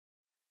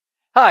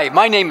Hi,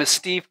 my name is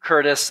Steve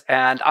Curtis,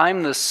 and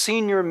I'm the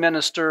senior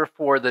minister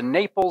for the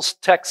Naples,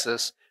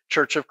 Texas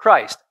Church of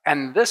Christ.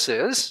 And this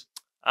is,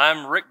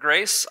 I'm Rick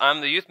Grace.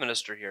 I'm the youth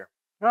minister here.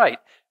 right,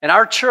 and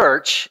our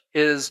church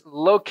is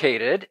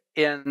located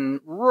in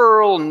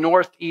rural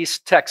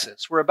northeast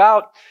Texas. We're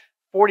about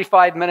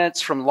 45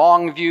 minutes from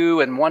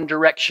Longview in one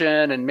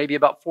direction and maybe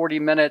about 40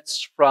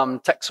 minutes from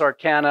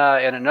Texarkana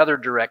in another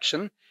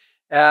direction.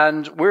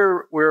 And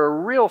we're a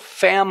real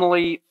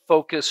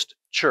family-focused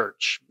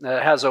church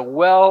that has a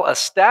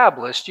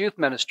well-established youth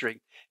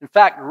ministry. In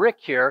fact, Rick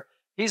here,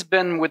 he's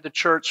been with the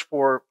church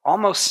for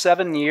almost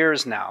 7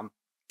 years now.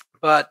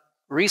 But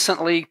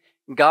recently,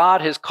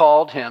 God has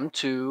called him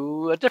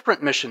to a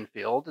different mission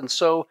field. And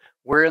so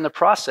we're in the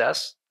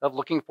process of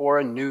looking for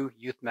a new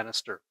youth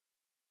minister.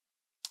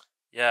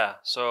 Yeah,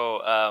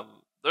 so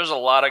there's a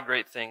lot of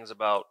great things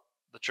about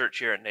the church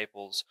here at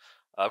Naples.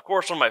 Of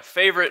course, one of my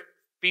favorite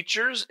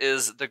features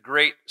is the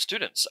great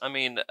students. I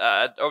mean,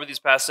 over these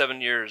past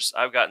 7 years,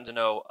 I've gotten to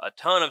know a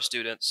ton of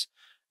students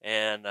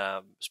and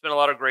spent a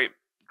lot of great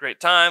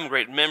time,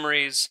 great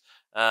memories.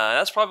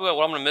 That's probably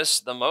what I'm going to miss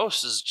the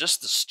most is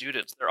just the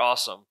students. They're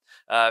awesome.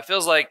 It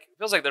feels like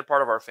they're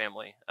part of our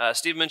family.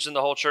 Steve mentioned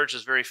the whole church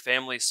is very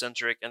family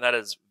centric, and that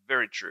is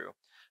very true.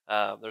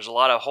 There's a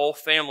lot of whole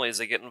families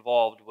that get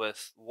involved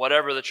with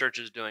whatever the church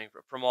is doing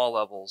from all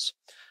levels.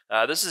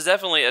 This is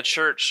definitely a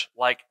church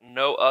like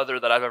no other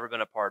that I've ever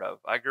been a part of.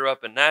 I grew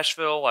up in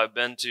Nashville. I've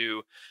been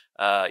to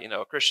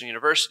a Christian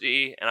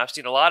university, and I've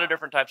seen a lot of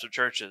different types of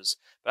churches,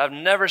 but I've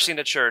never seen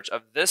a church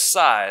of this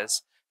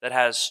size that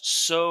has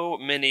so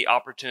many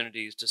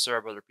opportunities to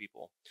serve other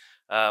people.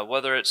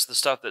 Whether it's the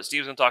stuff that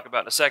Steve's going to talk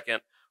about in a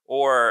second,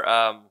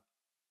 or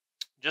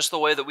just the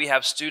way that we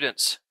have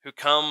students who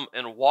come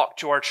and walk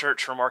to our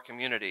church from our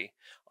community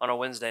on a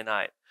Wednesday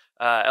night.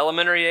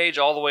 Elementary age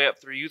all the way up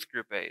through youth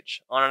group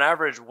age. On an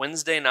average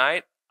Wednesday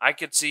night, I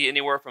could see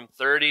anywhere from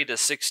 30 to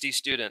 60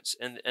 students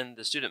in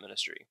the student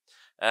ministry.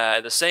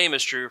 The same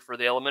is true for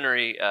the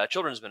elementary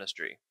children's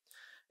ministry.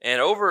 And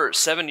over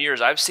 7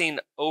 years, I've seen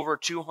over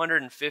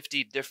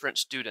 250 different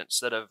students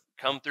that have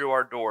come through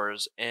our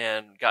doors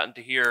and gotten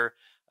to hear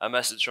a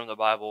message from the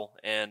Bible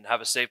and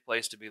have a safe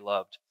place to be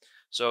loved.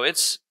 So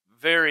it's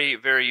very,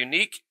 very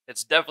unique.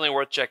 It's definitely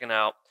worth checking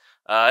out.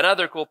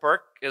 Another cool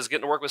perk is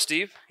getting to work with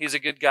Steve. He's a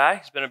good guy.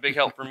 He's been a big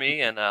help for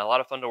me and a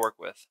lot of fun to work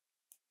with.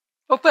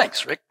 Well,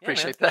 thanks, Rick. Yeah,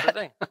 Appreciate man, that. sure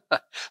thing.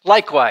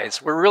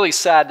 Likewise, we're really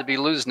sad to be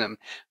losing him,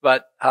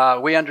 but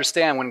we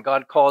understand when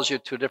God calls you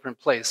to a different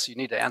place, you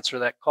need to answer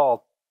that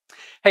call.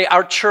 Hey,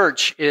 our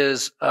church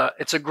is,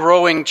 it's a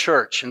growing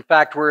church. In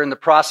fact, we're in the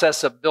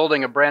process of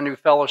building a brand new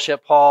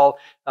fellowship hall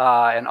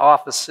and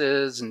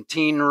offices and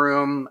teen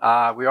room.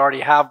 We already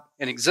have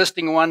an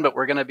existing one, but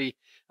we're going to be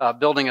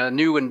building a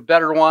new and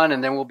better one,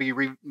 and then we'll be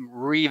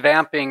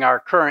revamping our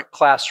current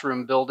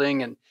classroom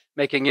building and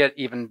making it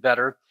even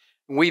better.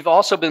 We've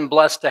also been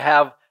blessed to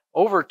have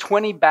over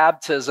 20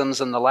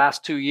 baptisms in the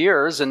last 2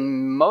 years,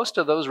 and most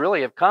of those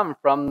really have come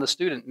from the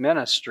student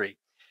ministry.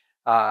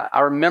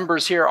 Our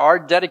members here are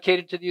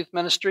dedicated to the youth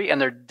ministry, and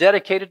they're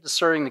dedicated to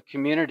serving the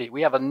community.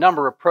 We have a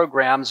number of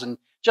programs, and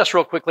just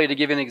real quickly to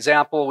give you an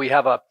example, we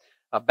have a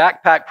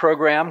backpack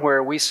program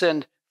where we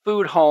send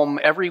food home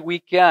every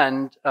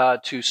weekend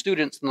to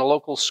students in the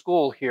local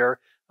school here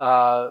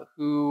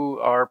who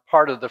are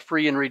part of the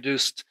free and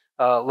reduced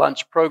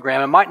lunch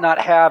program and might not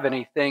have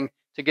anything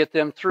to get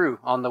them through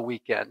on the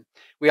weekend.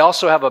 We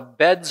also have a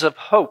Beds of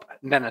Hope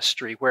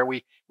ministry where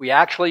we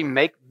actually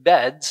make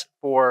beds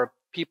for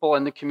people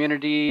in the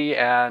community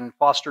and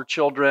foster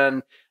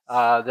children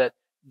that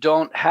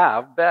don't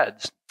have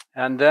beds.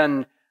 And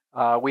then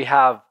we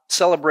have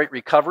Celebrate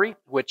Recovery,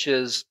 which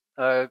is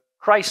a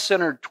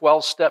Christ-centered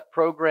 12-step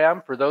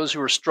program for those who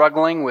are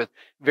struggling with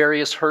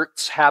various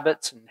hurts,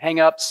 habits, and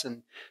hang-ups,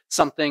 and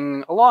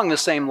something along the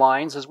same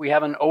lines as we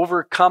have an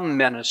Overcome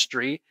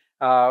ministry,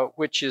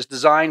 which is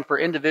designed for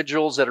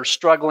individuals that are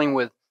struggling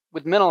with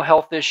mental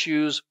health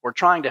issues or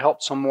trying to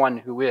help someone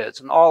who is.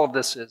 And all of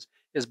this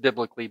is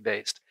biblically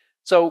based.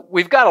 So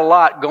we've got a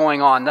lot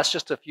going on. That's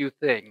just a few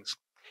things.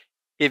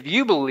 If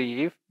you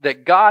believe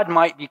that God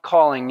might be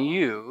calling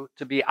you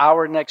to be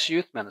our next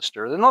youth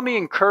minister, then let me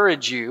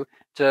encourage you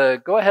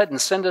to go ahead and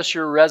send us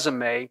your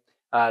resume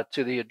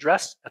to the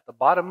address at the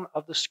bottom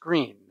of the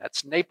screen.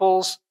 That's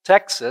Naples,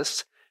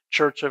 Texas,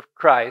 Church of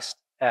Christ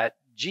at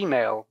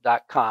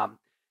gmail.com.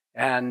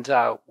 And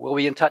we'll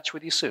be in touch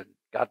with you soon.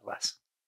 God bless.